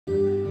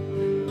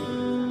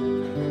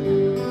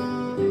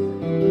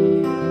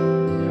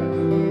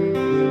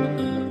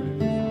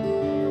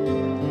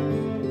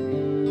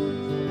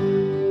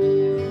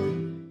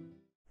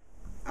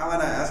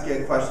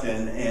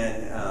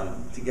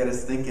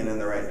thinking in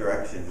the right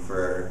direction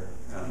for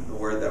the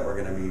word that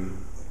we're going to be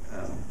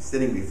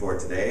sitting before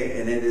today,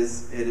 and it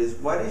is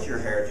what is your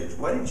heritage?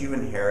 What did you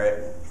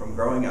inherit from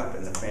growing up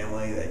in the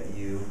family that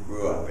you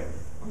grew up in?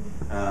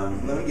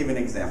 Let me give you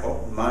an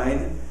example.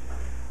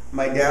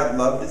 My dad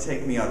loved to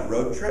take me on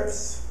road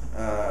trips.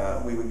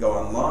 We would go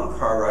on long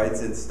car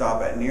rides and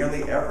stop at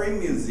nearly every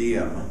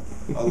museum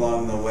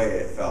along the way,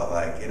 it felt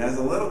like. And as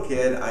a little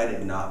kid, I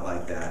did not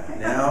like that.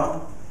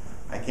 Now,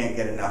 I can't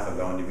get enough of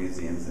going to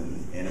museums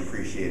and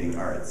appreciating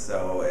art,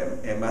 so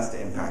it must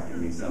have impacted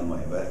me some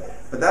way.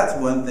 But that's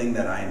one thing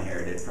that I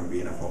inherited from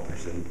being a folk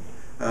person.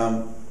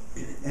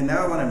 And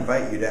now I want to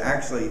invite you to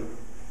actually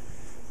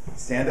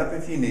stand up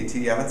if you need to.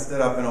 You haven't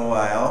stood up in a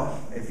while.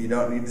 If you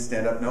don't need to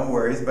stand up, no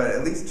worries, but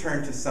at least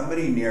turn to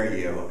somebody near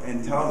you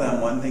and tell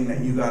them one thing that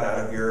you got out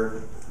of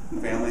your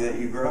family that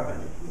you grew up in.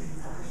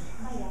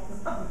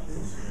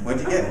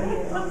 What'd you get?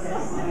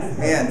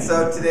 And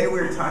so today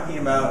we're talking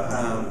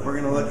about, we're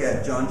going to look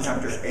at John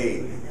chapter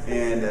 8,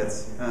 and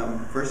it's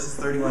verses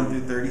 31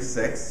 through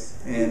 36,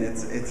 and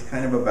it's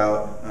kind of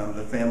about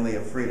the family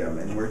of freedom,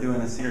 and we're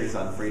doing a series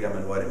on freedom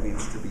and what it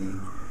means to be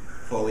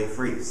fully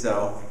free.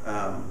 So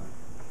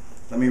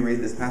let me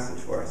read this passage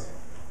for us.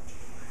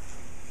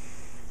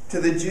 To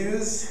the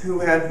Jews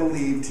who had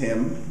believed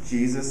him,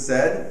 Jesus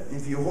said,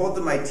 "If you hold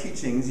to my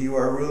teachings, you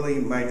are really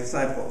my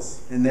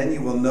disciples, and then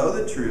you will know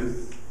the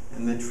truth,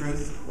 and the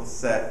truth will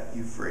set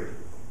you free."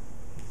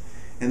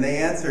 And they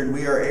answered,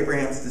 "We are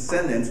Abraham's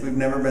descendants. We've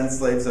never been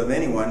slaves of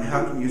anyone.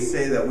 How can you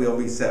say that we'll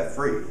be set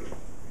free?"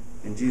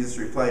 And Jesus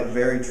replied,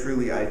 "Very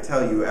truly, I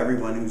tell you,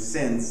 everyone who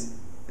sins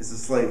is a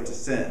slave to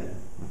sin.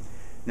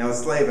 Now a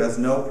slave has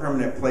no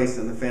permanent place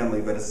in the family,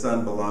 but a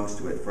son belongs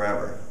to it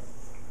forever.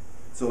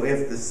 So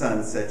if the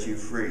Son sets you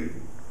free,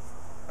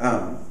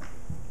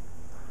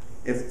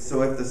 if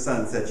the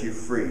Son sets you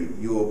free,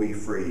 you will be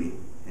free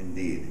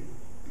indeed.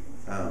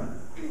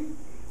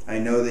 I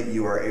know that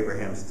you are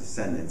Abraham's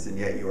descendants, and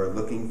yet you are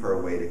looking for a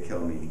way to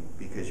kill me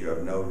because you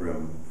have no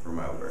room for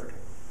my word."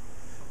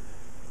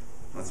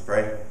 Let's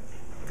pray.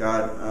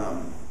 God,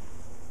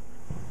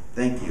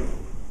 thank you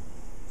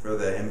for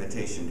the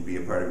invitation to be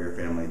a part of your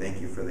family. Thank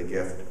you for the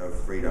gift of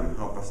freedom.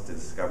 Help us to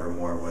discover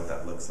more of what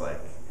that looks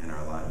like in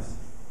our lives.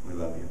 We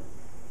love you.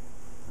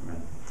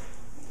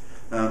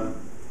 Amen.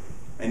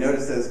 I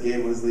noticed as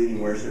Gabe was leading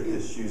worship,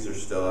 his shoes are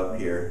still up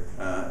here.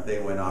 They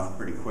went off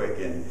pretty quick,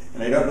 and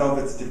I don't know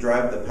if it's to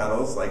drive the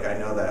pedals. Like, I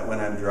know that when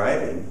I'm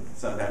driving,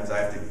 sometimes I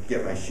have to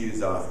get my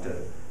shoes off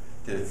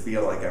to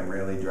feel like I'm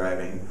really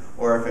driving,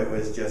 or if it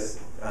was just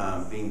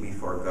being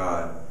before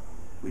God.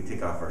 We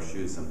take off our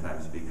shoes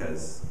sometimes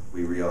because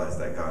we realize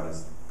that God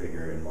is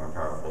bigger and more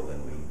powerful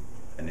than we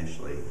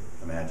initially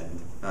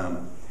imagined.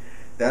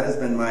 That has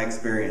been my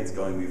experience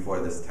going before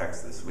this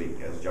text this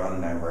week. As John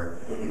and I were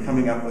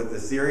coming up with the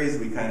series,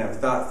 we kind of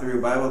thought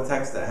through Bible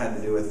texts that had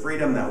to do with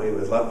freedom that we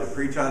would love to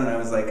preach on, and I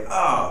was like,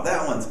 oh,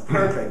 that one's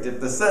perfect. If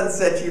the Son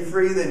sets you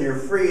free, then you're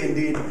free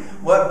indeed.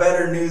 What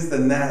better news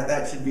than that?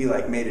 That should be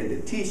like made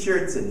into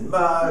t-shirts and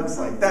mugs.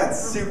 Like, that's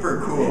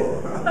super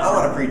cool. I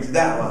want to preach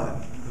that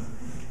one.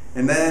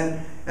 And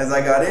then, as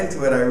I got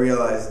into it, I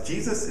realized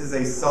Jesus is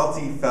a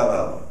salty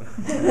fellow.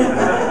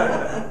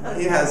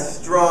 He has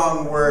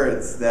strong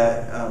words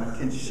that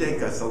can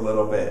shake us a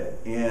little bit.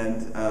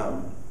 And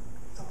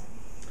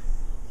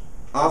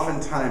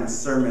oftentimes,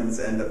 sermons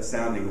end up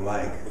sounding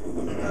like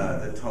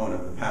the tone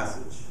of the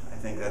passage. I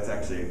think that's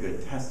actually a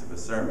good test of a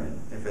sermon.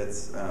 If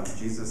it's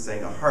Jesus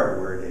saying a hard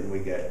word and we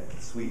get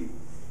sweet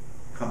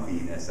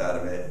comfiness out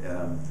of it,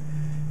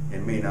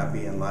 it may not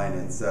be in line.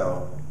 And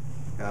so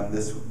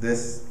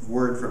this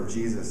word from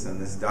Jesus and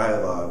this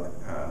dialogue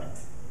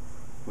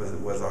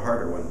was a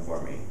harder one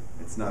for me.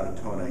 It's not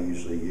a tone I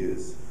usually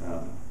use,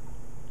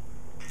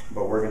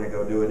 but we're going to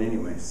go do it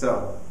anyway.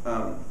 So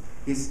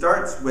he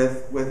starts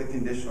with a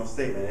conditional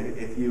statement.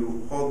 If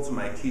you hold to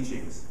my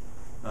teachings,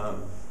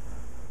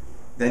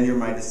 then you're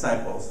my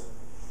disciples.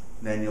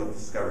 Then you'll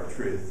discover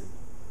truth,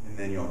 and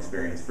then you'll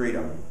experience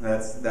freedom.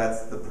 That's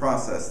the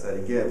process that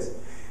he gives.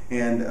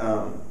 And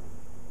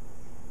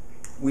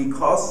we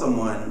call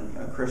someone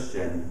a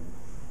Christian.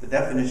 The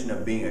definition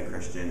of being a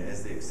Christian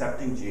is the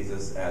accepting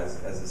Jesus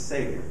as a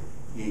Savior.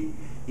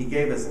 He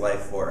gave his life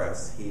for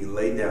us. He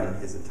laid down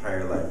his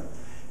entire life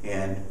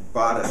and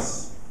bought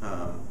us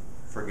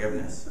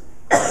forgiveness.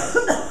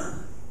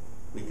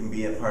 We can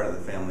be a part of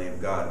the family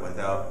of God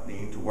without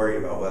needing to worry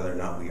about whether or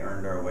not we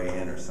earned our way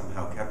in or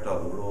somehow kept all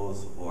the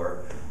rules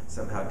or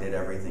somehow did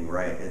everything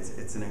right.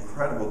 It's an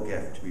incredible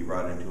gift to be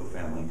brought into a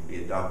family, to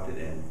be adopted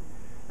in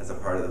as a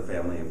part of the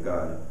family of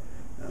God.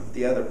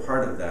 The other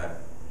part of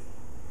that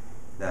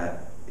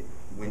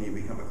when you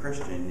become a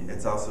Christian,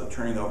 it's also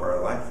turning over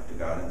our life to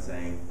God and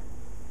saying,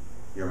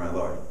 "You're my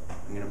Lord.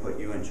 I'm going to put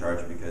you in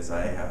charge because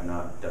I have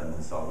not done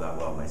this all that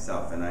well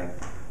myself, and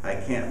I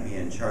can't be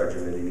in charge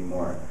of it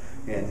anymore."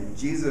 And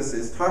Jesus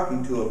is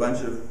talking to a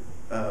bunch of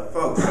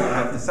folks who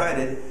have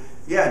decided,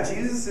 yeah,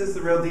 Jesus is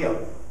the real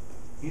deal.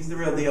 He's the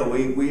real deal.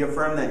 We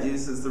affirm that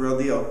Jesus is the real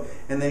deal.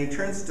 And then he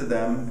turns to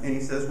them and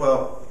he says,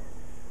 well,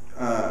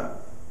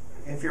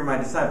 if you're my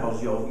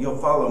disciples, you'll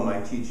follow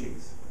my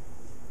teachings.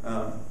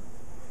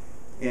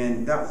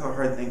 And that was a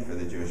hard thing for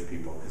the Jewish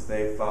people, because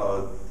they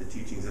followed the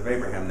teachings of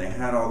Abraham. They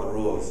had all the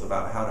rules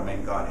about how to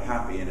make God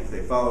happy, and if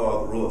they follow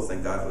all the rules,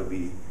 then God would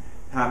be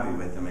happy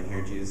with them. And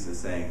here Jesus is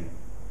saying,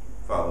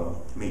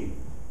 follow me.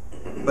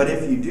 But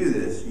if you do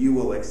this, you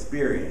will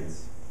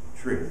experience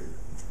truth,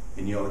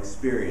 and you'll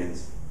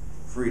experience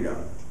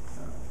freedom.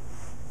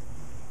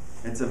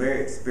 It's a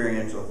very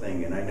experiential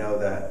thing, and I know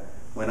that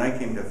when I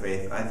came to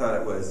faith, I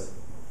thought it was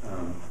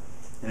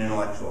an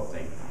intellectual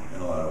thing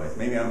in a lot of ways.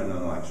 Maybe I'm an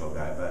intellectual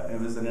guy, but it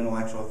was an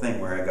intellectual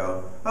thing where I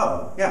go,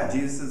 oh, yeah,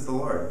 Jesus is the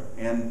Lord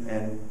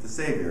and the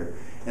Savior.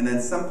 And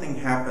then something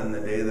happened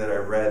the day that I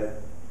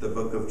read the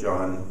book of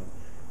John,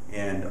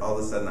 and all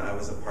of a sudden I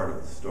was a part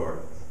of the story.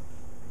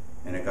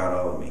 And it got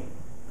all of me.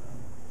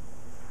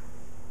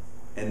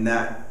 And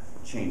that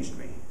changed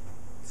me,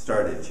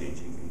 started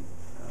changing me.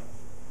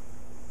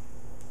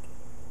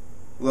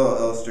 A little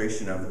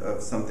illustration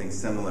of something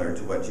similar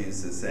to what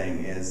Jesus is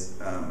saying is,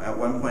 at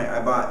one point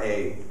I bought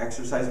a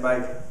exercise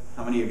bike.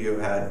 How many of you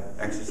have had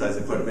exercise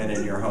equipment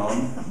in your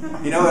home?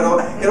 You know,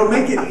 it'll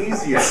make it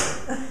easier.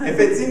 If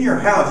it's in your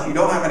house, you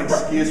don't have an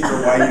excuse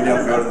for why you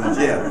don't go to the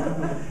gym.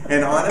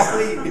 And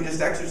honestly, you can just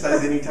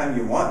exercise anytime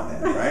you want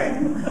then, right?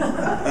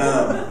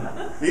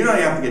 You don't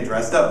even have to get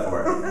dressed up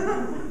for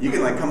it. You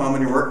can come home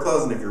in your work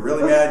clothes, and if you're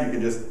really mad, you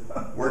can just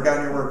work out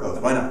in your work clothes.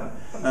 Why not?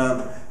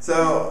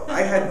 So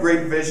I had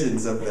great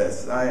visions of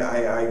this.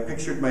 I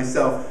pictured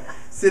myself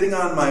sitting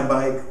on my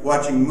bike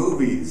watching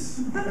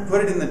movies. I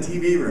put it in the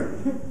TV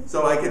room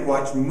so I could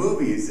watch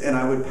movies, and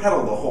I would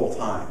pedal the whole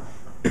time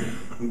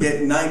and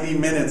get 90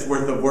 minutes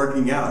worth of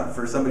working out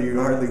for somebody who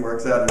hardly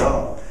works out at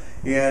all.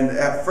 And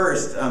at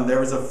first, there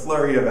was a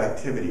flurry of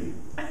activity,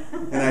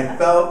 and I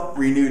felt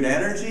renewed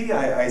energy.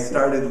 I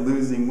started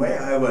losing weight.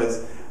 I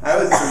was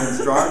feeling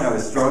strong. I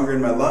was stronger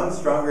in my lungs,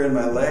 stronger in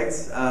my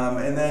legs,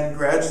 and then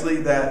gradually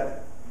that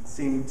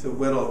seemed to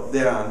whittle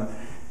down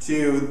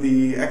to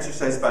the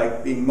exercise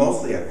bike being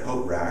mostly a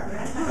coat rack,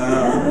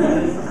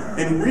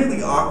 and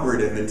really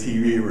awkward in the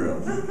TV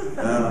room.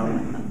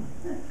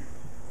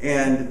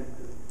 And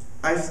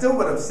I still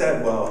would have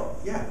said, well,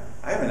 yeah,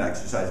 I have an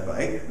exercise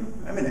bike.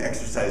 I'm an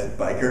exercise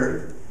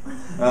biker.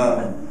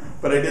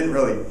 But I didn't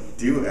really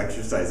do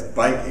exercise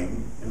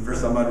biking, and for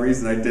some odd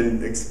reason I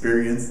didn't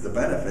experience the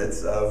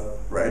benefits of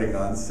riding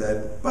on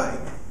said bike.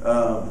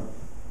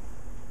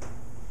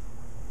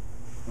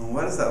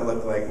 What does that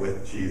look like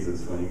with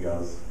Jesus when he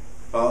goes,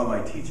 follow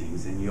my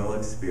teachings and you'll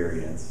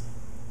experience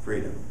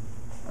freedom?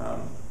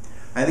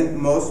 I think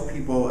most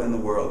people in the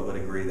world would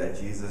agree that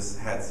Jesus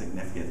had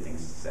significant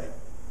things to say,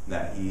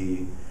 that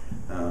he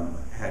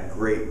had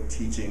great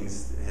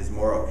teachings, his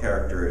moral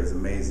character is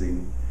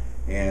amazing,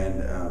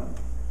 and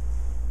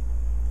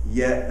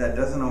yet that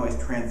doesn't always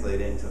translate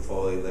into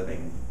fully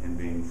living and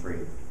being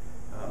free.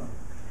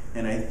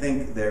 And I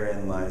think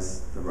therein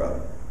lies the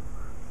rub.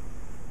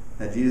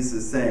 That Jesus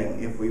is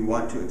saying, if we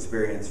want to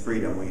experience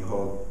freedom, we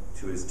hold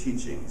to his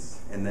teachings,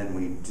 and then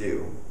we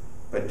do.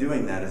 But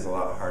doing that is a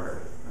lot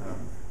harder.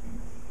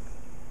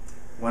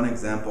 One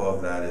example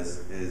of that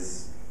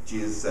is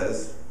Jesus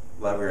says,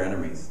 love your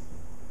enemies,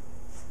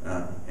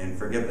 and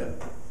forgive them,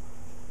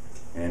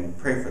 and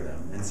pray for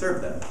them, and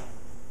serve them.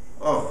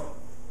 Oh,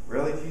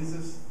 really,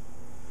 Jesus?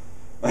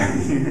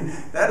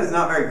 That is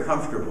not very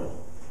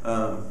comfortable.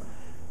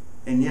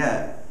 And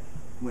yet,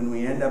 when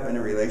we end up in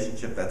a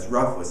relationship that's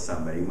rough with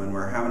somebody, when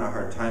we're having a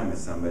hard time with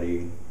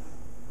somebody,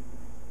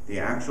 the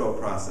actual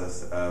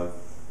process of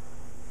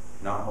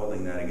not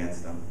holding that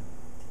against them,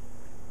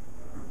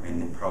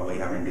 and probably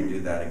having to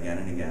do that again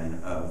and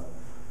again, of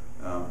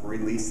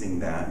releasing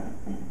that,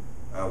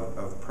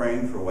 of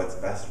praying for what's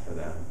best for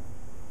them,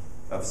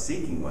 of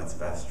seeking what's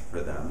best for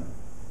them,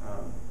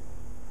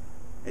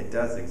 it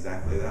does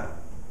exactly that.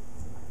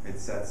 It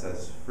sets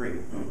us free.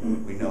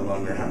 We no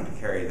longer have to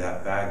carry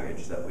that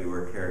baggage that we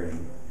were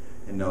carrying.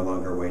 It no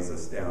longer weighs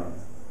us down.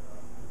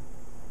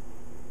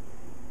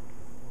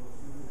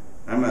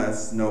 I'm a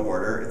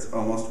snowboarder. It's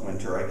almost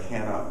winter. I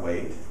cannot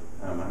wait.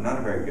 I'm not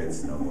a very good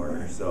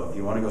snowboarder, so if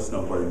you want to go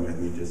snowboarding with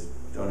me, just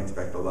don't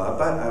expect a lot,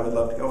 but I would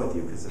love to go with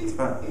you because it's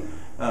fun.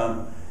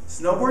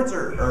 Snowboards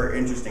are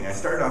interesting. I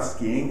started off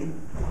skiing,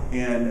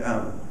 and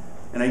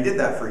I did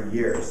that for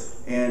years.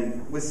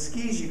 And with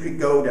skis, you could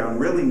go down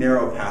really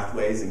narrow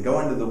pathways and go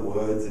into the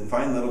woods and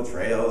find little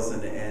trails,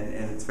 and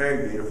it's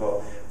very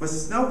beautiful. With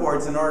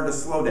snowboards, in order to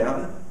slow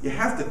down, you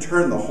have to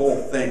turn the whole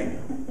thing.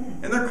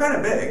 And they're kind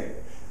of big.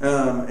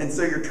 And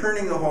so you're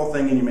turning the whole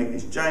thing, and you make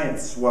these giant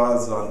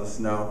swaths on the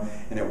snow,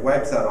 and it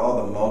wipes out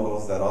all the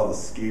moguls that all the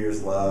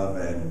skiers love.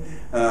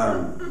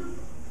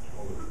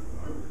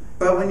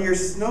 But when you're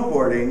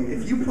snowboarding,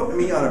 if you put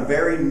me on a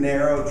very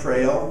narrow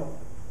trail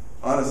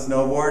on a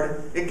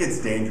snowboard, it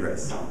gets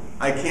dangerous.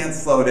 I can't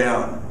slow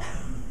down.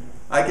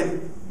 I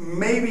can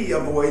maybe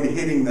avoid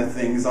hitting the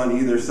things on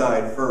either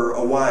side for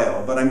a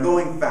while, but I'm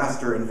going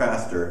faster and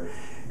faster.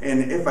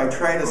 And if I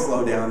try to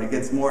slow down, it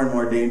gets more and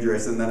more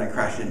dangerous, and then I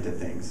crash into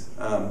things.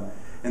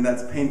 And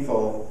that's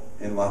painful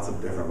in lots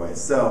of different ways.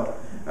 So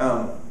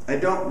I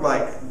don't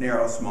like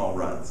narrow, small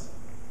runs.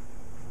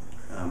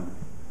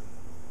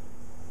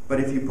 But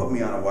if you put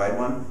me on a wide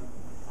one,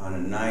 on a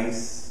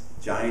nice,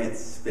 giant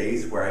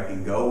space where I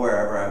can go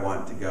wherever I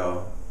want to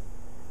go,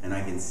 and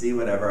I can see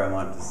whatever I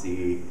want to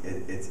see,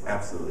 it's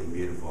absolutely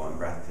beautiful and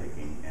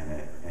breathtaking,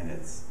 and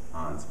it's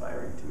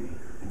awe-inspiring to me.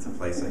 It's a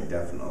place I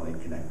definitely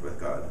connect with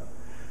God.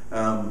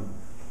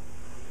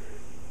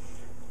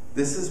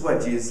 This is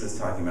what Jesus is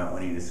talking about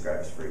when he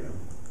describes freedom.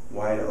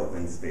 Wide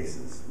open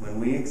spaces. When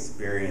we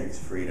experience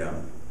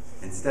freedom,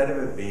 instead of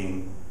it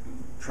being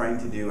trying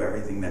to do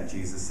everything that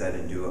Jesus said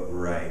and do it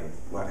right,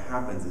 what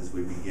happens is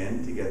we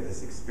begin to get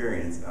this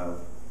experience of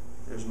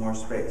there's more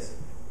space.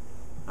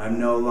 I'm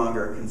no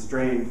longer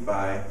constrained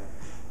by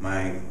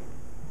my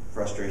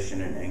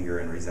frustration and anger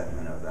and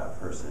resentment of that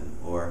person,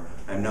 or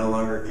I'm no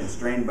longer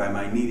constrained by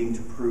my needing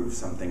to prove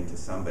something to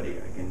somebody.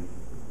 I can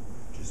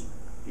just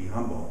be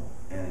humble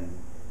and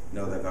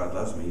know that God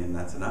loves me, and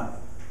that's enough.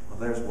 Well,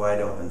 there's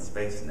wide open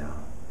space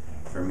now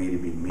for me to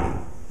be me.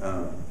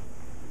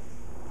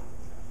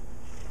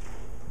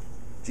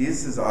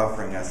 Jesus is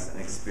offering us an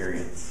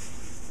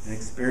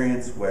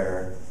experience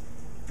where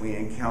we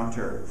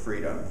encounter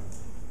freedom.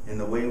 And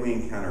the way we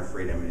encounter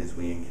freedom is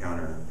we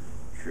encounter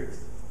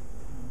truth.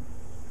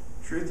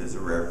 Truth is a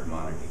rare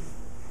commodity.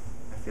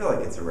 I feel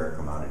like it's a rare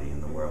commodity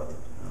in the world.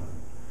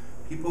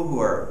 People who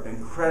are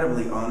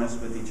incredibly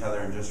honest with each other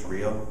and just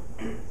real,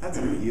 that's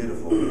a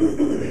beautiful,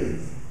 beautiful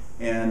thing.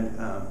 And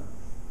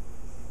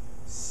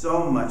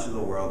so much of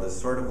the world is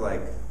sort of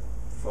like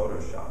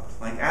photoshopped,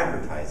 like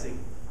advertising.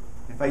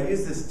 If I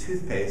use this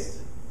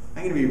toothpaste,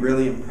 I'm going to be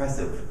really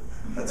impressive.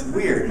 That's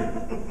weird,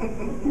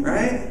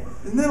 right?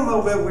 Isn't that a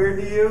little bit weird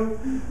to you?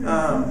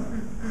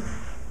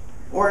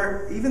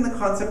 Or even the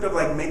concept of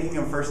like making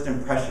a first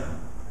impression.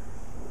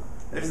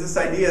 There's this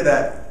idea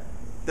that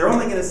they're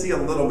only going to see a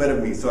little bit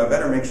of me, so I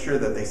better make sure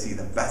that they see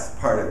the best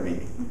part of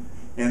me.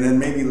 And then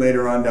maybe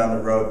later on down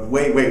the road,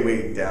 way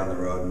down the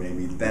road,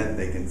 maybe then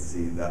they can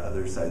see the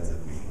other sides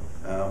of me.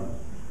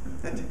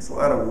 That takes a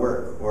lot of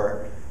work.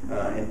 Or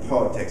in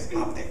politics,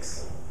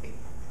 optics.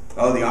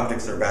 Oh, the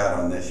optics are bad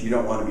on this. You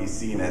don't want to be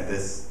seen at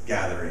this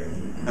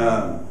gathering.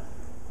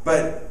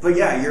 But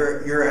yeah,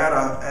 you're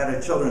at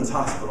a children's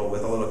hospital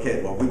with a little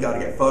kid. Well, we got to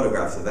get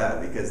photographs of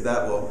that because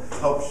that will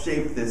help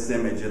shape this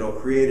image. It'll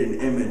create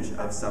an image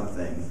of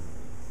something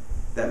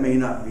that may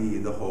not be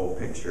the whole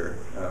picture.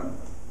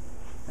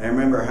 I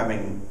remember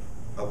having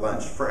a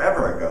lunch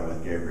forever ago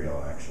with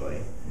Gabriel,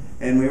 actually,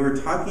 and we were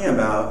talking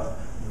about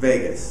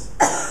Vegas.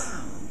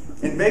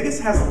 And Vegas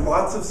has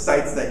lots of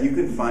sites that you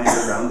can find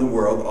around the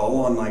world,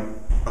 all on like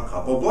a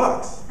couple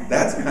blocks.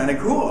 That's kind of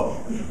cool.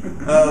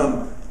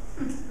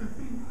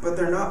 But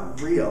they're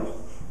not real.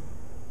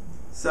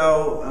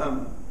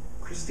 So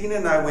Christina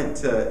and I went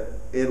to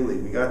Italy.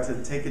 We got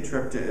to take a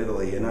trip to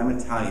Italy, and I'm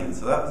Italian,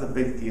 so that was a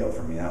big deal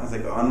for me. That was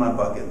like on my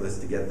bucket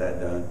list to get that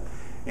done.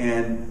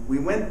 And we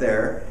went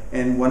there,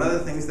 and one of the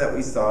things that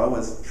we saw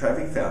was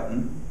Trevi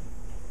Fountain,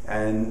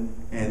 and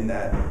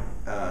that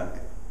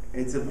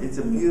it's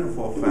a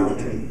beautiful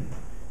fountain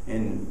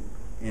in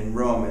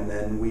Rome. And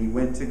then we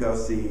went to go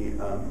see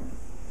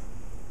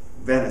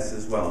Venice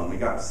as well, and we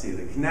got to see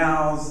the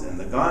canals and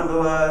the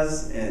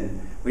gondolas,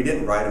 and we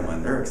didn't ride in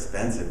one. They're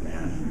expensive,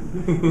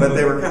 man. But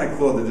they were kind of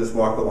cool to just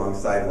walk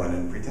alongside one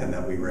and pretend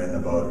that we were in the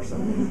boat or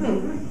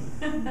something.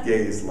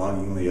 Gaze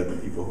longingly at the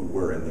people who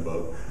were in the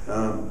boat.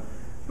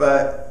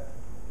 But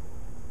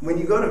when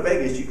you go to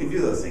Vegas, you can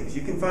do those things.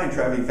 You can find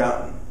Trevi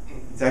Fountain.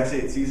 It's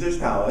actually at Caesar's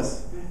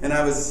Palace, and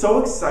I was so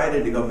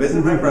excited to go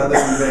visit my brother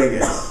in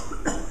Vegas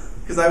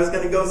because I was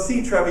going to go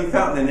see Trevi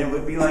Fountain, and it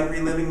would be like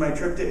reliving my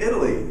trip to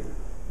Italy.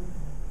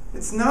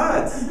 It's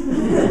not.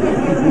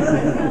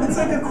 It's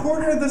like a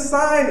quarter of the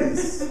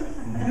size.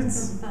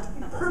 It's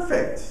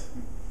perfect.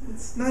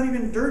 It's not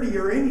even dirty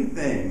or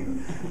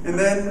anything. And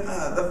then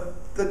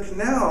the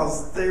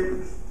canals, they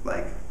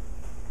like,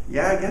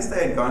 yeah, I guess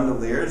they had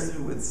gondoliers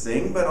who would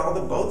sing, but all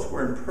the boats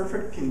were in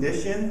perfect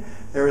condition.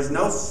 There was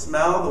no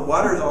smell. The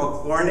water's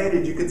all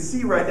chlorinated. You could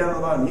see right down the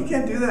bottom. You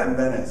can't do that in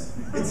Venice.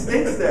 It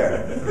stinks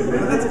there.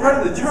 But that's part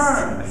of the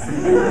charm.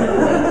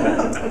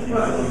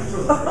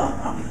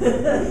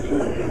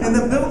 And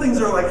the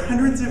buildings are like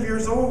hundreds of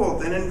years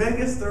old. And in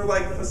Vegas, they're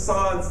like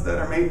facades that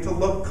are made to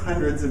look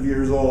hundreds of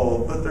years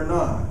old, but they're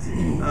not.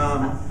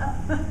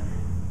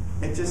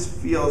 It just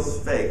feels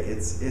fake.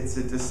 It's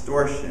a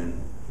distortion.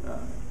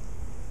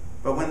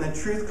 But when the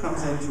truth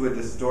comes into a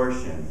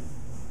distortion,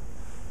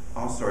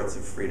 all sorts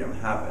of freedom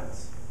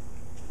happens.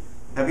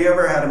 Have you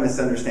ever had a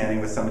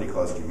misunderstanding with somebody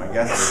close to you? My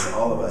guess is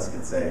all of us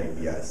could say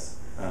yes.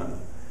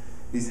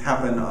 These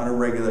happen on a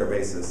regular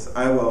basis.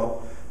 I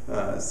will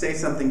say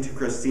something to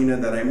Christina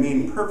that I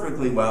mean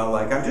perfectly well,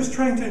 like I'm just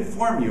trying to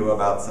inform you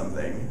about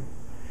something.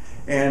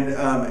 And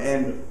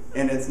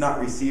it's not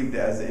received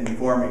as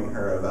informing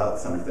her about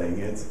something.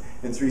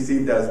 It's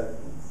received as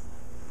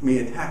me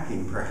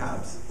attacking,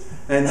 perhaps.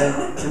 And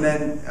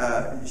then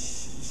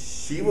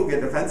she will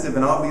get defensive,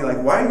 and I'll be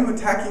like, why are you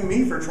attacking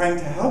me for trying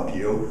to help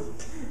you?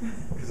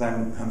 Because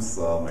I'm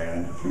slow,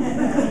 man.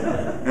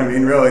 I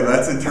mean, really,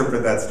 let's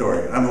interpret that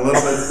story. I'm a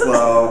little bit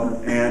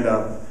slow, and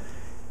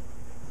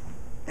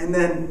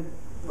then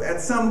at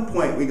some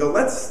point we go,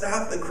 let's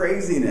stop the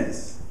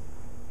craziness.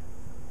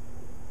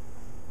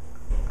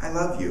 I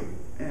love you,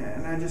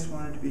 and I just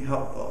wanted to be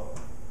helpful.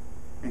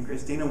 And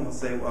Christina will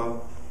say,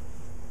 well,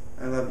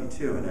 I love you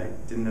too, and I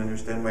didn't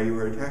understand why you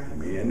were attacking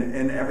me.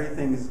 And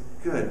everything's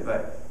good,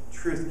 but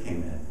truth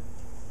came in.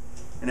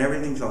 And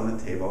everything's on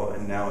the table,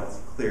 and now it's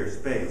clear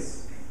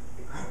space.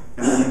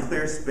 And when the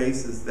clear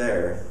space is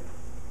there,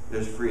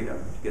 there's freedom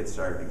to get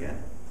started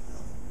again.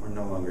 We're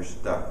no longer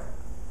stuck.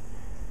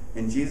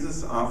 And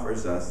Jesus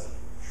offers us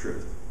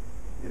truth.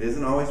 It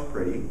isn't always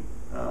pretty.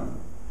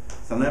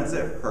 Sometimes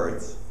it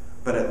hurts,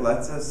 but it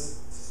lets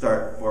us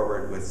start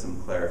forward with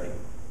some clarity.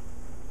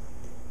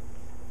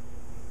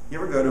 You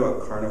ever go to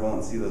a carnival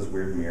and see those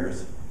weird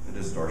mirrors? The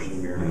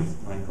distortion mirrors,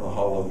 like the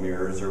hollow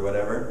mirrors or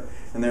whatever.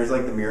 And there's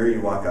like the mirror you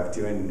walk up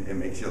to and it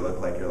makes you look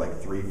like you're like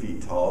 3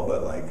 feet tall,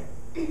 but like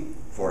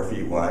 4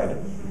 feet wide.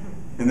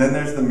 And then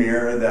there's the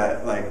mirror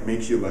that like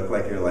makes you look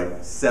like you're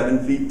like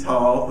 7 feet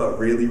tall, but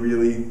really,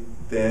 really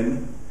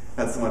thin.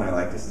 That's the one I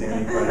like to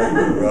stand in front of for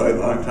a really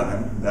long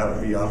time. That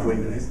would be awfully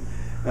nice.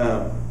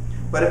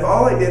 But if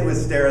all I did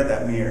was stare at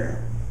that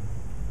mirror,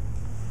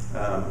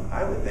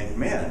 I would think,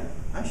 man,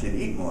 I should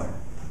eat more.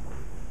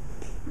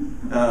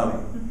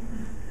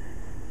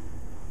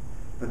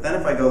 But then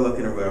if I go look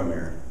in a real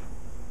mirror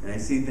and I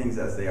see things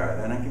as they are,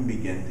 then I can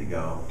begin to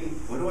go,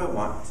 what do I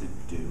want to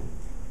do?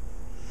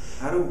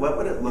 What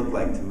would it look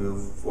like to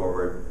move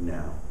forward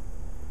now?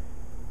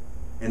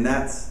 And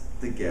that's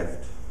the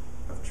gift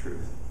of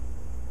truth.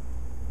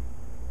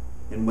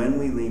 And when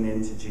we lean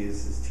into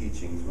Jesus'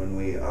 teachings, when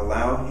we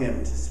allow him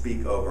to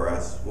speak over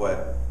us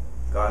what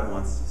God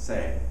wants to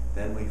say,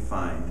 then we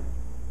find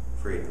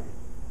freedom.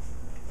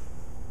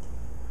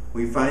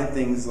 We find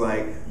things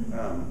like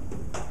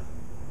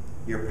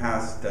your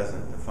past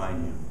doesn't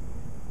define you.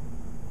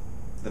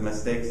 The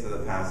mistakes of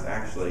the past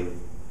actually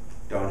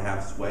don't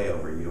have sway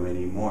over you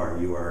anymore.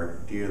 You are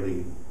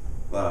dearly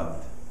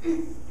loved,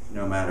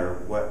 no matter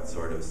what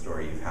sort of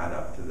story you've had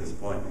up to this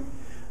point.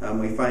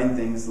 We find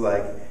things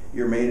like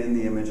you're made in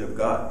the image of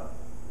God.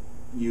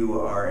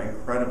 You are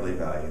incredibly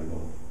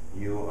valuable.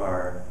 You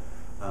are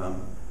an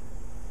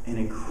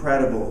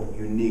incredible,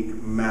 unique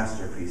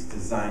masterpiece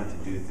designed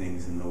to do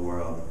things in the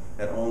world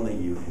that only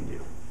you can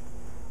do.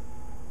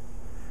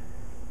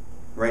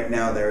 Right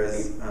now there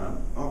is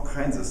all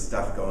kinds of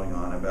stuff going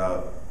on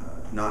about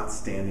not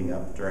standing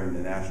up during the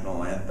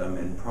national anthem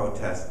in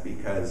protest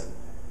because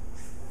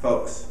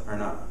folks are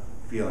not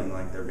feeling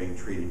like they're being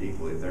treated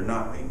equally. They're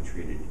not being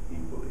treated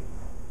equally.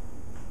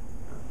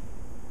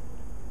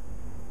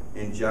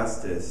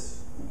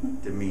 Injustice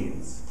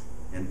demeans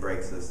and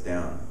breaks us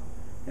down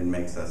and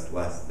makes us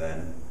less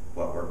than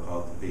what we're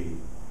called to be.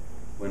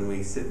 When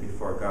we sit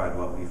before God,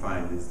 what we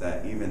find is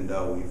that even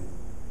though we've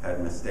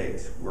had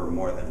mistakes, we're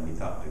more than we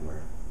thought we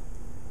were.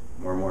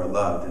 We're more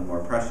loved and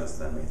more precious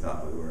than we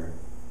thought we were.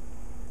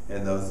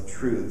 And those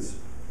truths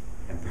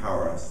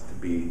empower us to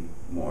be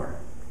more.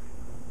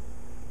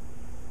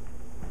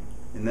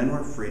 And then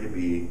we're free to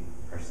be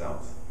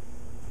ourselves.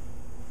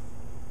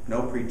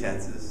 No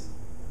pretenses.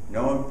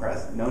 No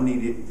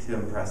need to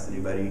impress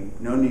anybody.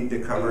 No need to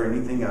cover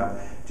anything up.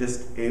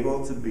 Just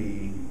able to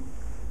be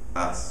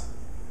us.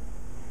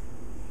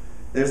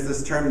 There's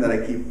this term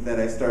that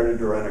I started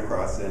to run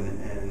across,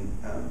 and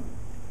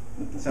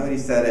somebody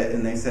said it,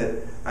 and they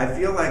said, "I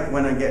feel like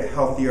when I get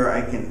healthier,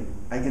 I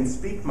can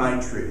speak my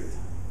truth."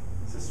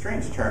 It's a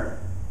strange term.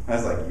 I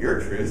was like,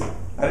 "Your truth?"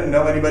 I didn't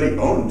know anybody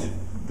owned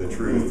the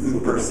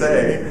truth per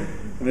se,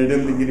 and I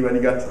didn't think anybody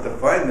got to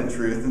define the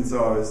truth, and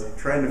so I was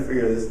trying to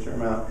figure this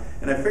term out.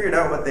 And I figured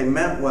out what they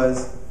meant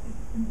was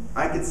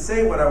I could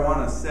say what I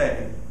want to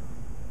say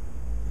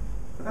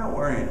without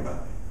worrying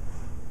about it.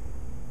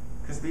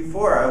 Because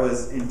before I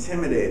was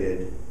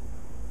intimidated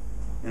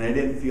and I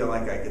didn't feel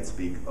like I could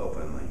speak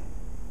openly.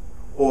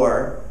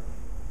 Or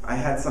I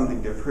had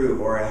something to prove,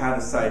 or I had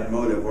a side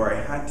motive, or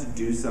I had to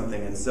do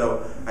something, and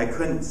so I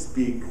couldn't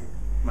speak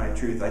my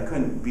truth. I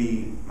couldn't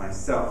be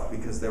myself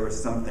because there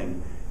was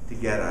something to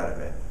get out of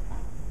it.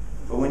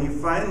 But when you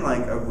find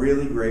like a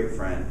really great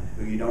friend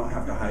who you don't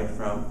have to hide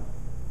from,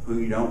 who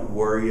you don't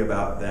worry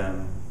about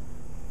them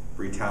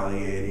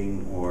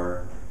retaliating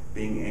or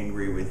being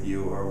angry with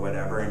you or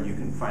whatever, and you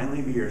can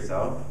finally be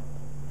yourself,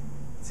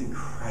 it's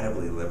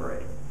incredibly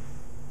liberating.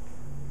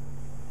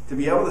 To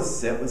be able to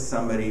sit with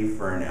somebody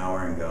for an hour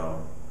and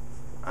go,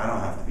 I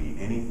don't have to be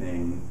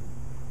anything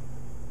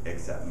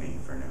except me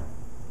for now.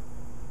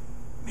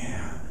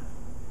 Man,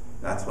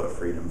 that's what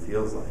freedom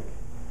feels like.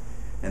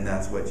 And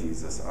that's what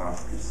Jesus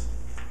offers.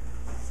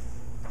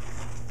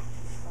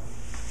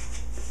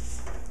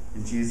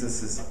 And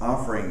Jesus is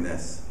offering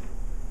this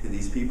to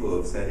these people who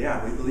have said,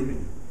 yeah, we believe in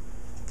you.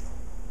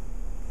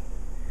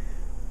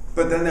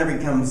 But then there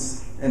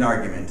becomes an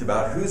argument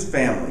about whose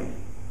family.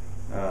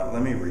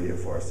 Let me read it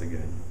for us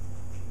again.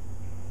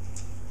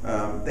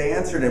 They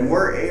answered him,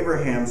 we're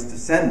Abraham's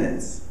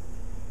descendants.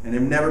 and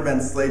have never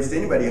been slaves to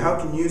anybody, how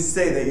can you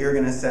say that you're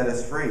going to set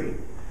us free?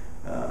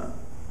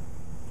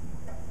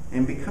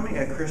 In becoming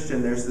a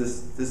Christian, there's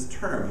this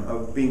term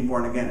of being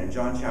born again in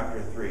John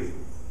chapter 3.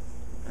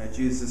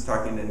 Jesus is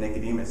talking to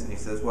Nicodemus, and he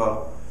says,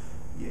 well,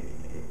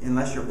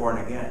 unless you're born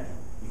again,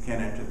 you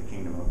can't enter the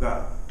kingdom of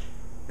God.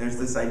 There's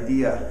this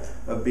idea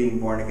of being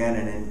born again,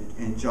 and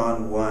in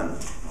John 1,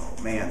 oh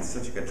man,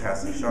 such a good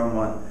passage, John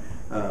 1,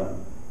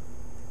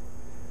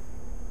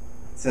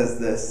 it says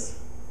this,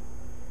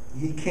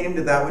 he came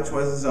to that which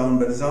was his own,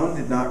 but his own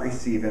did not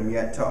receive him.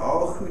 Yet to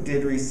all who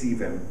did receive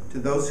him, to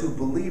those who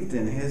believed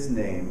in his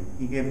name,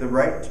 he gave the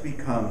right to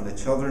become the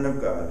children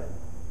of God.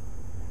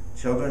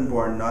 Children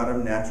born not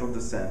of natural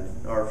descent,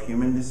 or of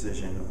human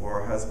decision, or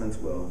a husband's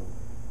will,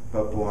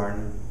 but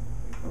born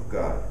of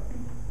God.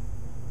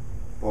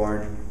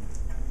 Born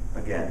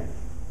again.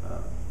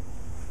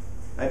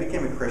 I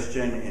became a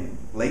Christian in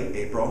late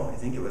April. I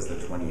think it was the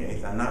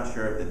 28th. I'm not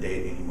sure of the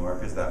date anymore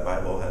because that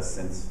Bible has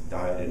since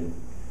died and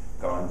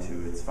gone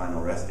to its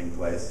final resting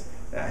place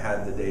that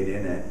had the date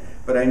in it.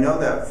 But I know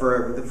that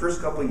for the first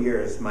couple of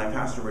years, my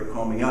pastor would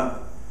call me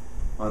up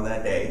on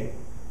that day,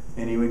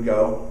 and he would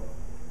go,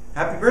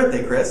 "Happy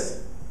birthday,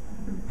 Chris."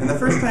 And the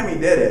first time he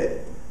did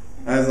it,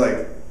 I was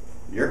like,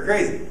 "You're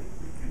crazy.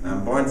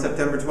 I'm born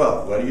September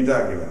 12th. What are you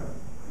talking about?"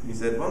 He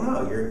said, "Well,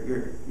 no,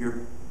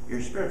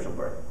 you're spiritual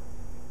birth.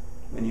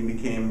 When you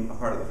became a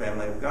part of the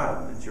family of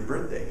God, it's your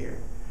birthday here."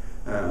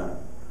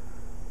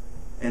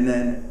 And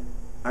then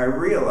I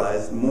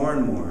realized more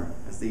and more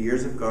as the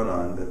years have gone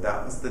on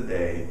that was the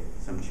day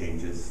some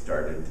changes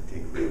started to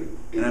take root.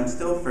 And I'm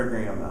still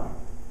figuring them out.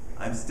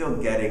 I'm still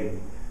getting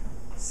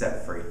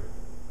set free.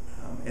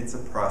 It's a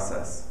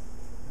process.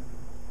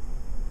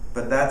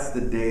 But that's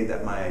the day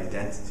that my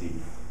identity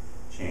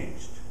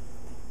changed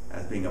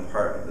as being a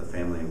part of the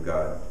family of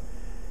God.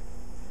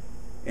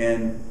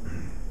 And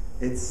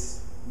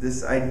it's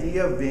this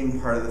idea of being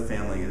part of the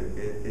family,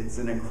 it's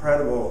an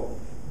incredible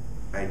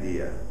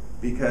idea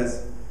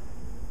because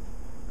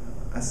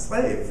a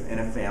slave in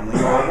a family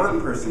or a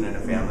work person in a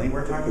family,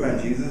 we're talking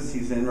about Jesus,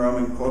 he's in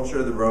Roman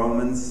culture, the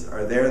Romans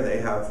are there, they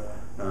have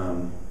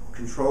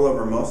control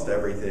over most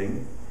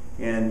everything,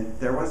 and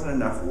there wasn't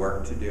enough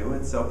work to do,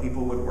 and so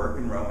people would work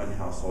in Roman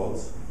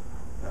households.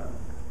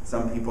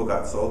 Some people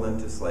got sold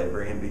into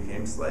slavery and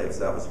became slaves.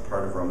 That was a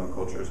part of Roman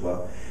culture as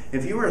well.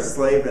 If you were a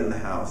slave in the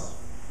house,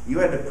 you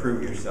had to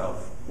prove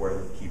yourself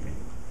worth keeping.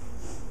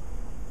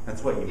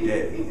 That's what you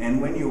did.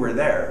 And when you were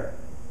there,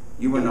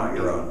 you were not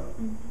your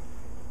own.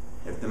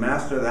 If the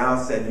master of the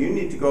house said, "You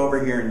need to go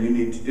over here and you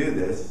need to do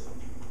this,"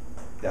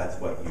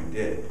 that's what you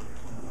did.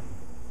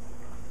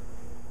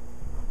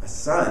 A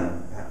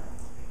son,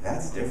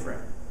 that's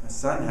different. A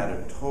son had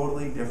a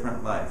totally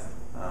different life.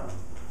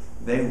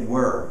 They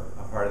were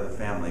a part of the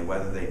family,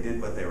 whether they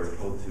did what they were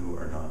told to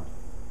or not.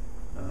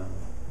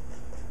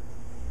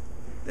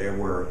 They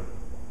were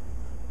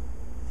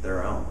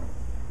their own.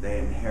 They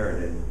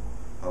inherited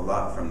a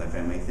lot from the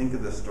family. Think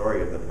of the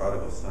story of the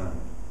prodigal son.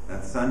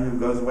 That son who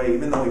goes away,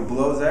 even though he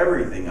blows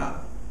everything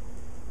up,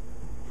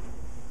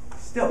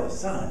 still the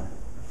son.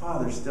 The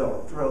father's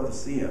still thrilled to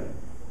see him.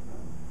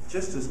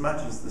 Just as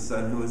much as the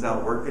son who was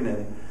out working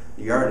in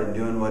the yard and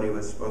doing what he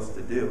was supposed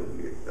to do.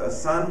 A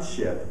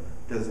sonship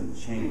doesn't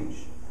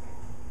change.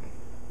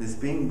 This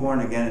being born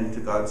again into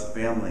God's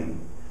family,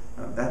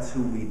 that's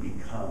who we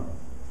become,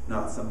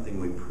 not something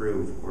we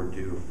prove or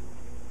do.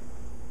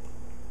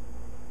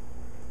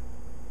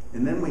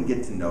 And then we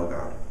get to know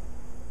God,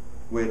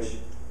 which,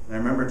 I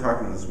remember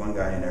talking to this one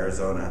guy in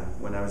Arizona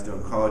when I was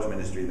doing college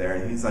ministry there,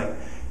 and he's like,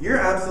 "You're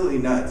absolutely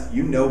nuts.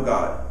 You know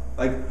God."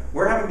 Like,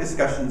 we're having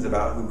discussions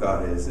about who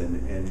God is,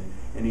 and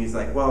he's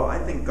like, "Well, I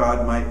think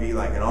God might be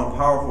like an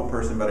all-powerful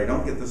person, but I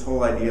don't get this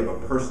whole idea of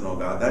a personal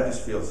God. That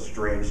just feels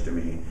strange to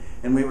me."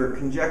 And we were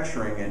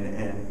conjecturing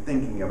and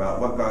thinking about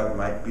what God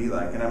might be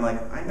like. And I'm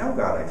like, "I know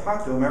God. I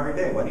talk to him every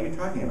day. What are you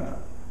talking about?"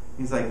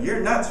 He's like,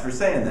 "You're nuts for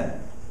saying that."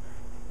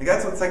 Like,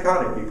 that's what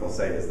psychotic people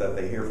say, is that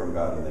they hear from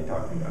God and they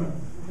talk to God.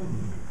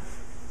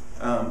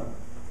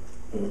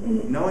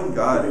 Knowing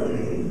God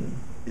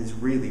is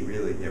really,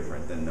 really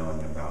different than knowing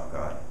about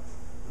God.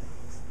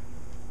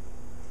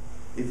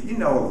 If you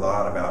know a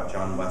lot about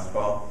John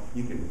Westfall,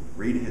 you can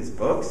read his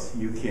books,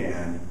 you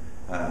can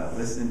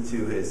listen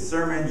to his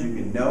sermons, you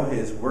can know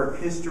his work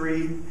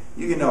history,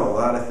 you can know a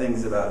lot of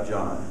things about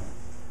John.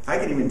 I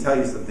can even tell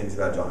you some things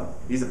about John.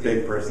 He's a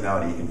big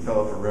personality. He can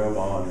fill up a room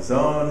all on his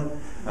own.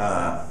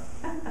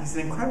 He's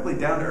an incredibly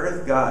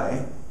down-to-earth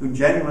guy who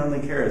genuinely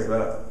cares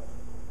about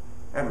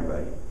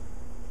everybody.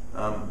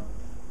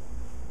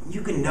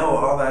 You can know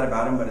all that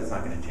about him, but it's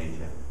not going to change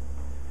you.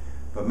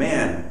 But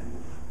man,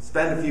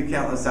 spend a few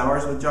countless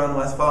hours with John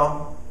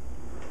Westfall,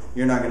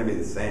 you're not going to be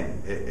the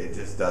same. It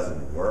just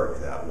doesn't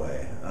work that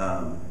way.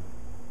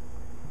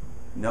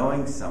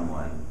 Knowing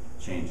someone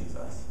changes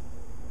us,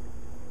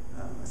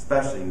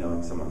 especially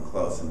knowing someone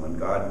close. And when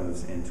God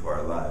moves into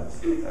our lives,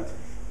 that's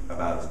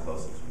about as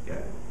close as we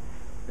get.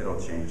 It'll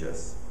change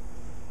us.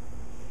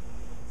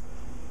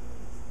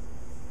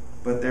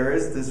 But there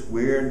is this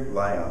weird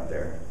lie out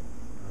there.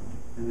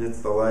 And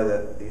it's the lie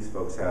that these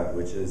folks have,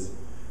 which is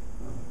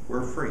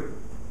we're free.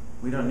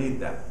 We don't need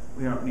that.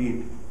 We don't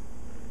need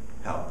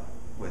help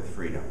with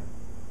freedom.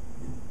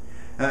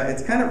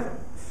 It's kind of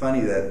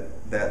funny that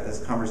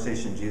this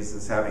conversation Jesus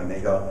is having,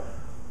 they go,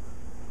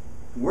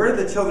 we're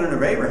the children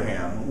of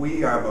Abraham.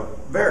 We have a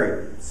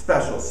very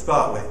special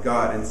spot with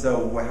God. And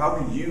so how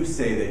could you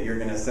say that you're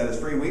going to set us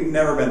free? We've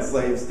never been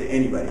slaves to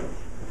anybody.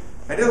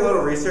 I did a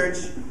little research.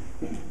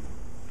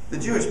 The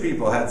Jewish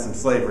people had some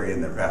slavery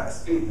in their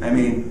past. I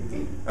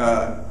mean,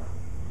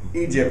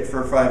 Egypt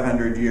for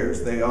 500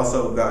 years. They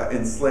also got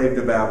enslaved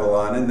to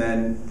Babylon, and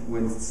then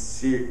when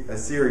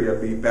Assyria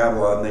beat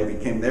Babylon, they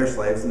became their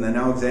slaves, and then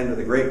Alexander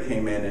the Great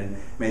came in and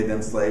made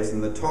them slaves,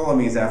 and the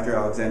Ptolemies after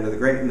Alexander the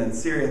Great, and then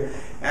Syria.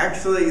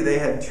 Actually, they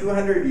had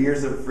 200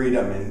 years of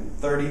freedom and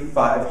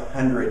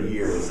 3,500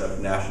 years of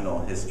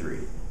national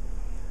history.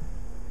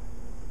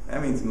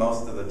 That means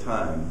most of the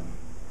time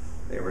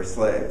they were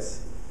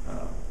slaves.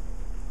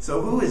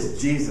 So who is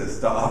Jesus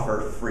to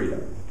offer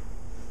freedom?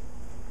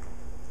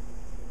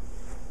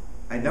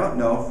 I don't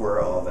know if we're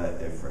all that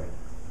different.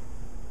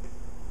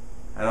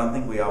 I don't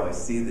think we always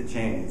see the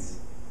chains,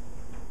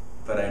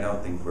 but I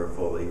don't think we're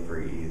fully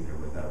free either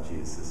without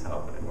Jesus'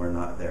 help, and we're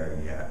not there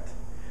yet.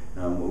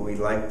 We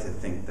like to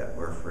think that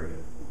we're free.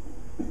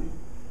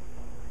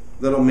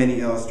 Little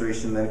mini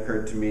illustration that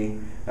occurred to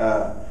me.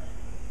 I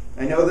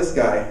know this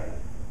guy.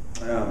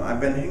 I've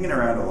been hanging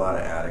around a lot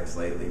of addicts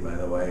lately, by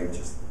the way,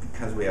 just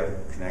because we have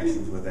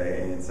connections with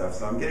AA and stuff,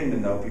 so I'm getting to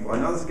know people. I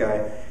know this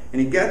guy,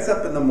 and he gets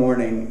up in the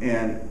morning,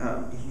 and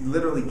he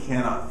literally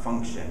cannot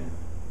function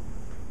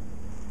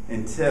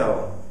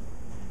until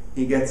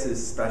he gets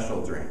his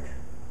special drink.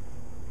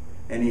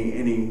 And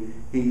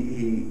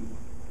he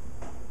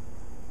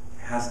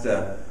has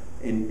to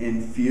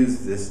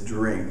infuse this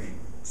drink,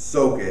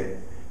 soak it,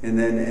 and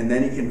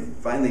then he can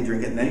finally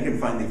drink it, and then he can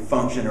finally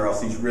function, or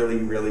else he's really,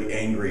 really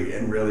angry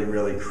and really,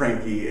 really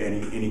cranky,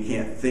 and he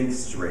can't think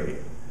straight.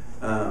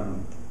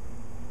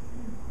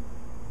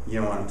 You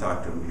don't want to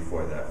talk to him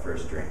before that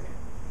first drink.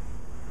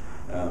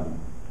 And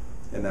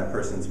that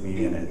person's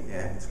me, and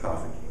it's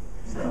coffee.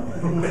 So,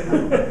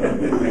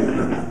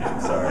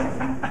 sorry.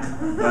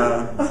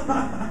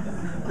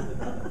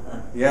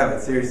 Yeah,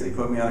 but seriously,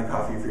 put me on a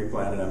coffee-free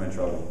plan and I'm in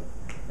trouble.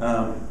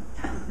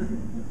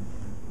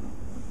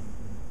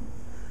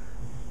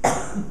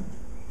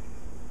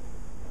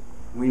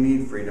 We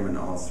need freedom in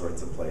all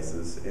sorts of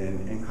places.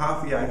 In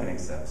coffee, I can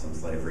accept some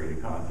slavery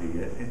to coffee.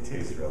 It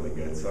tastes really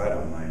good, so I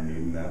don't mind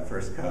eating that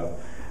first cup.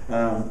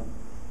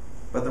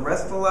 But the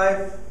rest of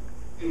life,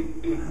 I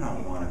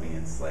don't want to be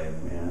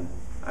enslaved, man.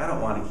 I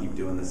don't want to keep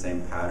doing the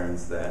same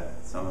patterns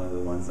that some of the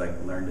ones I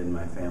learned in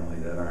my family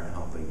that aren't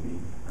helping me.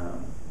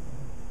 I'm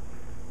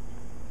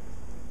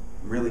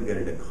really good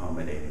at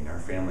accommodating. Our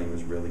family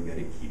was really good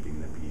at keeping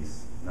the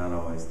peace. Not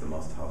always the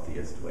most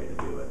healthiest way to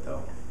do it,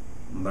 though.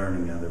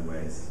 Learning other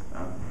ways.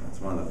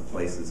 That's one of the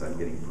places I'm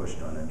getting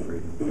pushed on in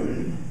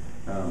freedom.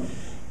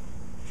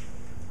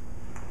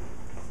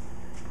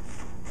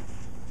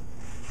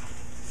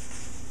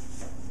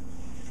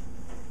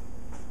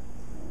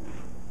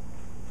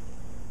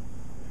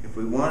 If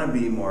we want to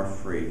be more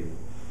free,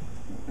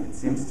 it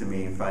seems to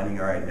me finding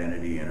our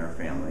identity in our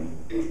family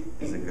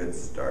is a good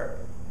start.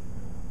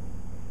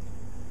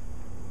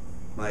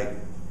 Like,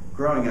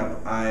 growing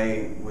up,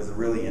 I was a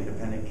really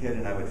independent kid,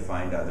 and I would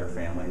find other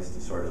families to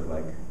sort of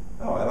like,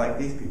 oh, I like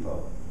these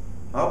people.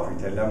 I'll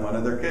pretend I'm one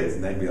of their kids.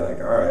 And they'd be like,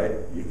 all right,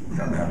 you can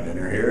come have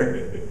dinner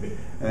here.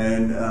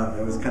 And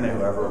it was kind of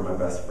whoever my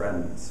best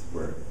friends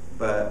were.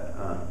 But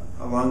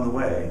along the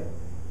way,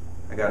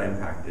 I got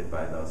impacted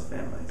by those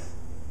families,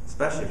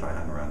 especially if I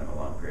hung around them a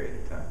long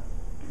period of time.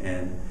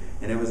 And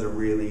it was a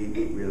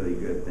really, really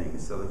good thing.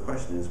 So the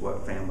question is,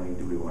 what family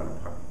do we want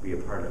to be a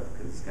part of?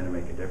 Because it's going to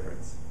make a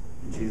difference.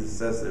 And Jesus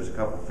says there's a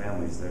couple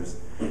families. There's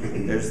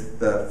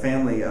the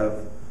family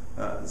of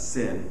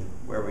sin,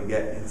 where we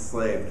get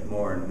enslaved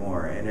more and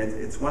more. And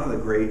it's one of the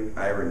great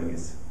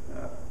ironies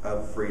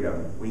of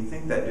freedom. We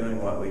think that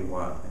doing what we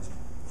want is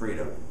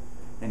freedom.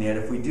 And yet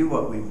if we do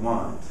what we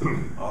want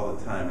all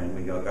the time and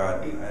we go,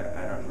 God,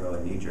 I don't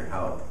really need your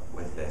help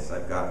with this,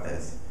 I've got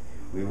this,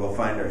 we will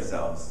find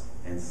ourselves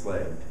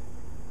enslaved.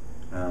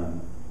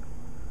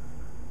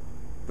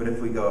 But if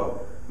we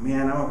go,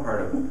 man, I'm a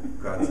part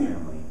of God's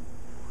family,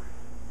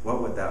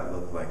 what would that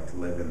look like to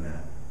live in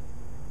that?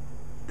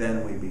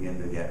 Then we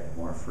begin to get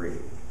more free.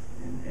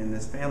 And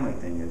this family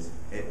thing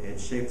it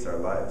shapes our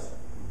lives.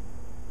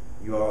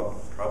 You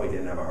all probably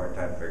didn't have a hard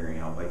time figuring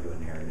out what you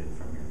inherited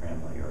from your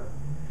family, or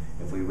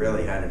if we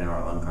really had an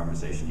hour-long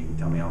conversation, you can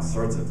tell me all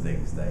sorts of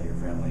things that your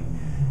family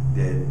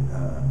did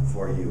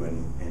for you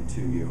and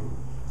to you.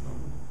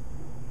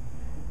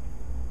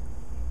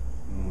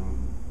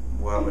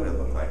 What would it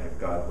look like if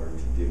God were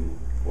to do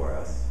for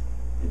us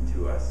and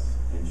to us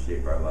and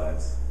shape our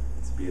lives?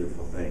 It's a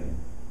beautiful thing.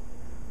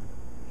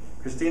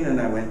 Christina and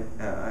I went,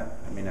 I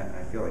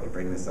feel like I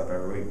bring this up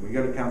every week. We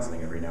go to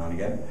counseling every now and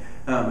again.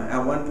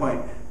 At one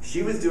point,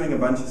 she was doing a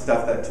bunch of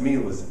stuff that to me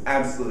was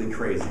absolutely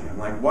crazy. I'm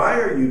like, why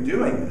are you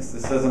doing this?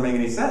 This doesn't make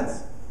any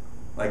sense.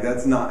 Like,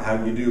 that's not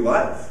how you do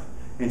life.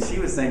 And she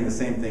was saying the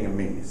same thing of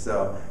me.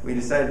 So we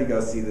decided to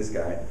go see this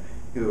guy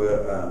who,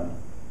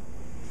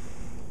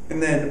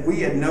 and then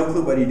we had no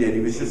clue what he did.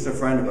 He was just a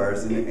friend of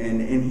ours,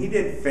 and he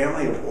did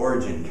family of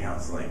origin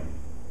counseling.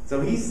 So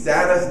he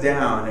sat us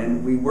down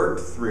and we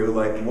worked through,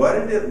 like, what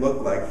did it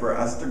look like for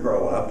us to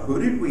grow up?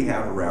 Who did we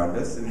have around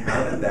us? And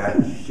how did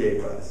that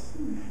shape us?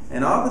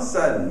 And all of a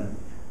sudden,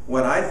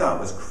 what I thought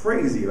was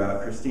crazy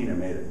about Christina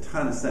made a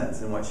ton of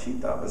sense. And what she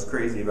thought was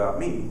crazy about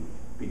me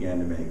began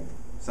to make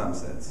some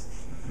sense.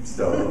 I'm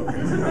still a little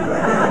crazy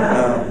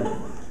about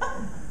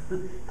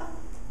it.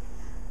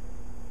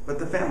 But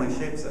the family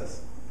shapes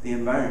us. The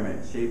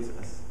environment shapes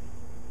us.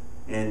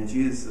 And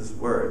Jesus'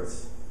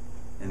 words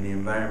and the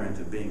environment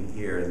of being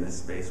here in this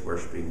space,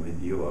 worshiping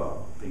with you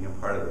all, being a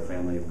part of the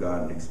family of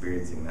God and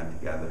experiencing that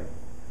together,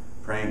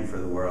 praying for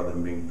the world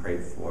and being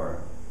prayed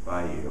for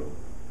by you,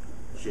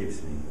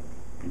 shapes me,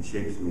 and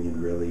shapes me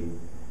in really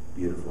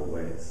beautiful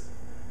ways.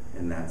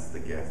 And that's the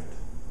gift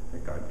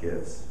that God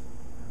gives.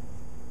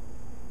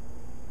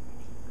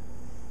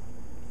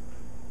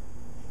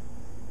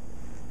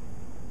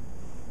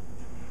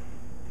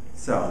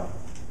 So,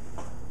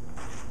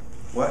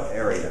 what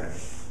area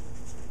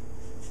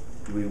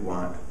do we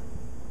want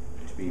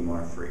to be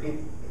more free?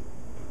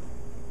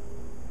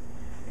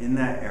 In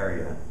that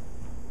area,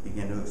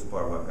 begin to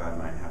explore what God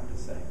might have to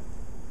say.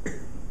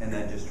 And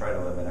then just try to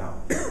live it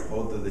out.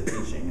 Hold to the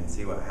teaching and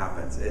see what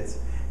happens.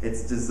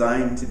 It's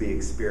designed to be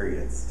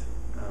experienced.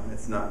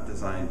 It's not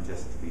designed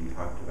just to be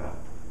talked about.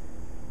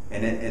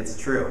 And it's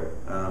true.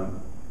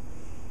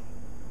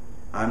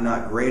 I'm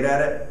not great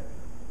at it,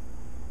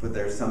 but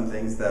there's some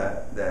things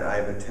that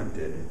I've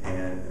attempted.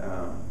 And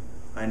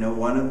I know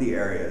one of the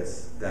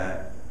areas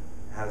that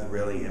has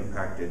really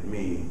impacted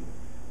me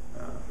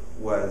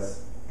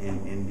was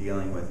in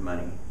dealing with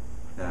money.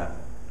 That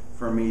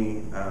for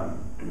me,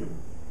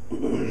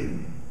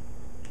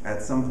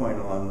 at some point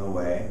along the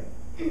way,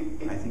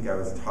 I think I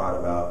was taught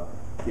about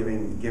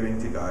giving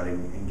to God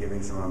and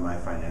giving some of my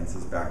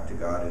finances back to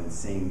God, and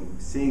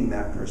seeing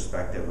that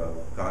perspective of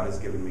God has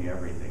given me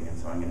everything, and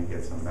so I'm going to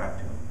give some back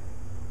to Him.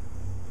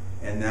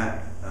 And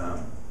that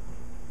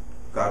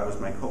God was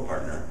my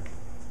co-partner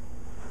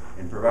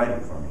in providing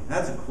for me.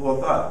 That's a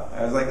cool thought.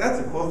 I was like, that's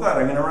a cool thought.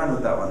 I'm going to run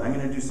with that one. I'm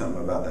going to do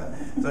something about that.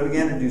 So I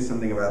began to do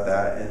something about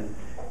that,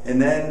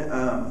 and then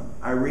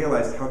I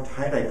realized how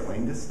tight I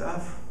clung to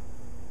stuff.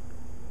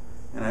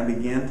 And I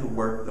began to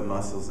work the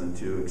muscles and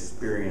to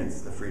experience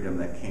the freedom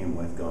that came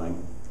with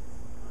going,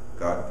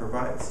 God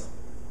provides.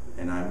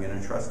 And I'm going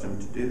to trust Him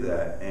to do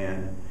that.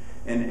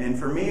 And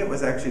for me, it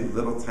was actually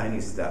little tiny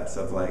steps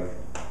of like,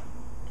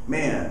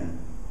 man,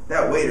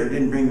 that waiter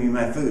didn't bring me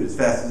my food as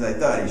fast as I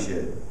thought he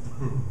should.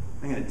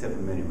 I'm going to tip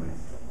him anyway.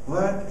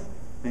 What?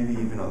 Maybe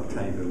even a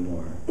tiny bit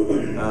more.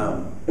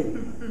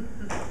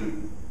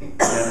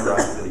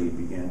 Generosity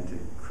began to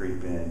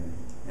creep in,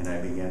 and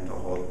I began to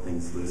hold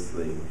things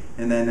loosely.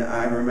 And then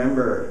I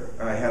remember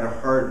I had a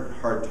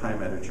hard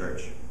time at a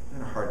church.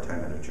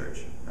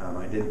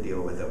 I didn't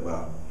deal with it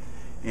well.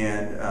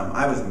 And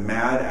I was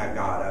mad at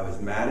God. I was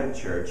mad at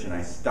church, and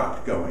I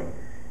stopped going.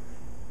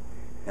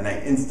 And I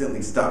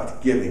instantly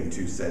stopped giving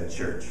to said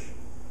church.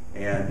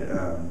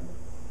 And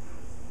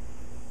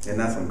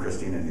that's when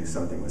Christina knew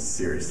something was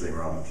seriously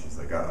wrong. She's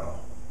like, oh,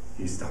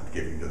 he stopped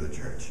giving to the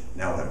church.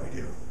 Now what do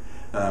we do?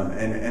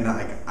 And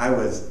I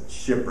was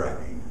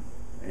shipwrecking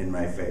in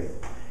my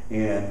faith.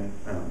 And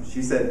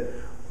she said,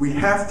 we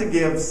have to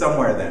give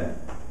somewhere then.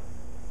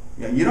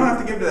 You don't have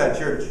to give to that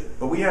church,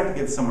 but we have to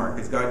give somewhere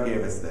because God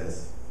gave us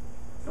this.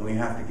 And we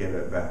have to give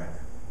it back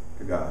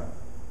to God.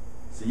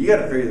 So you got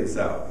to figure this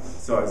out.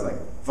 So I was like,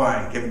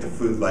 fine, give it to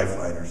Food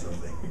Lifeline or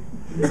something.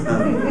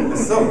 I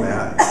was so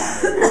mad.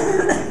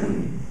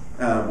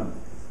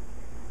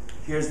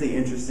 Here's the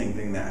interesting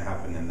thing that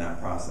happened in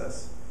that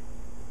process.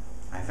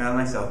 I found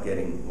myself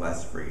getting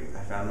less free.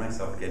 I found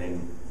myself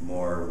getting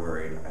more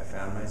worried. I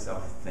found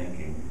myself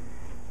thinking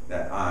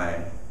that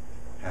I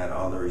had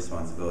all the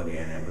responsibility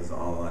and it was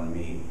all on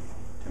me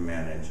to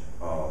manage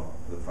all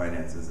the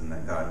finances, and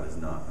that God was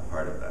not a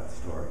part of that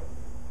story.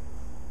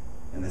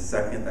 And the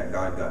second that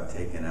God got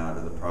taken out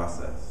of the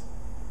process,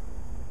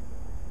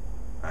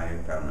 I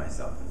found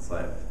myself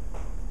enslaved.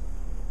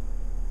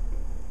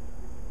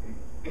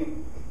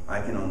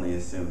 I can only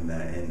assume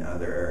that in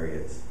other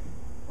areas,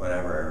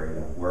 whatever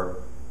area,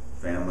 work,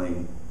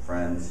 family,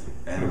 friends,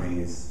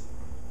 enemies,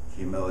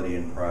 humility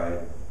and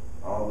pride,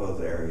 all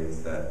those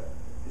areas, that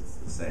it's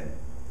the same.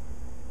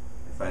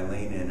 If I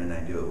lean in and I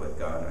do it with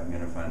God, I'm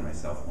going to find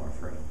myself more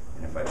free.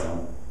 And if I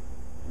don't,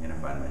 I'm going to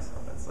find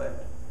myself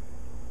enslaved.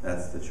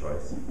 That's the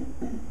choice.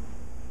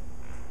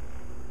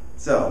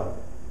 So,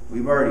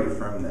 we've already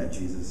affirmed that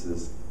Jesus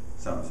is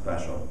something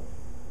special.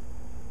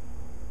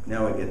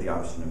 Now we get the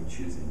option of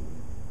choosing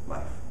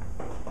life.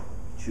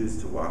 Choose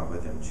to walk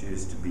with Him.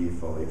 Choose to be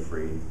fully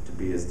free. To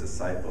be His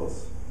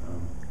disciples.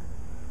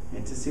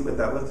 And to see what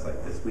that looks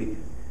like this week.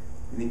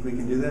 You think we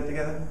can do that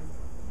together?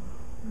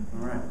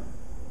 All right.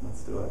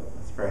 Let's do it.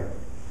 Let's pray.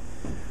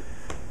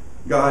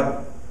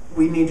 God,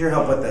 we need your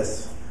help with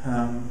this.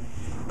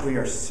 we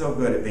are so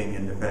good at being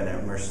independent,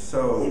 and we're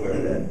so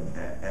good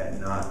at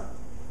not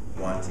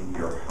wanting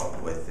your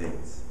help with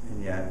things,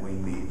 and yet we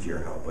need your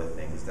help with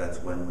things. That's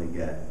when we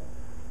get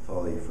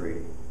fully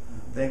free.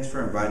 Thanks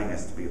for inviting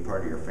us to be a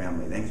part of your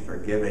family. Thanks for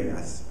giving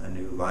us a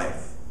new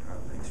life.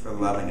 Thanks for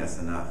loving us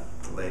enough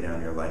to lay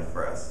down your life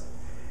for us,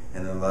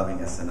 and then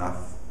loving us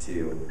enough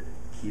to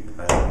keep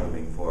us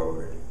moving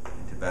forward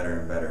into better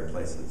and better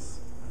places.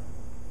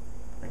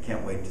 I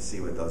can't wait to see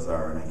what those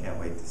are, and I can't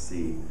wait to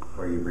see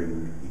where you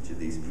bring each of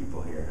these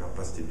people here. Help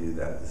us to do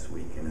that this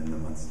week and in the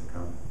months to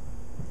come.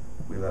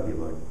 We love you,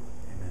 Lord.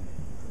 Amen.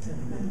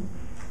 Amen.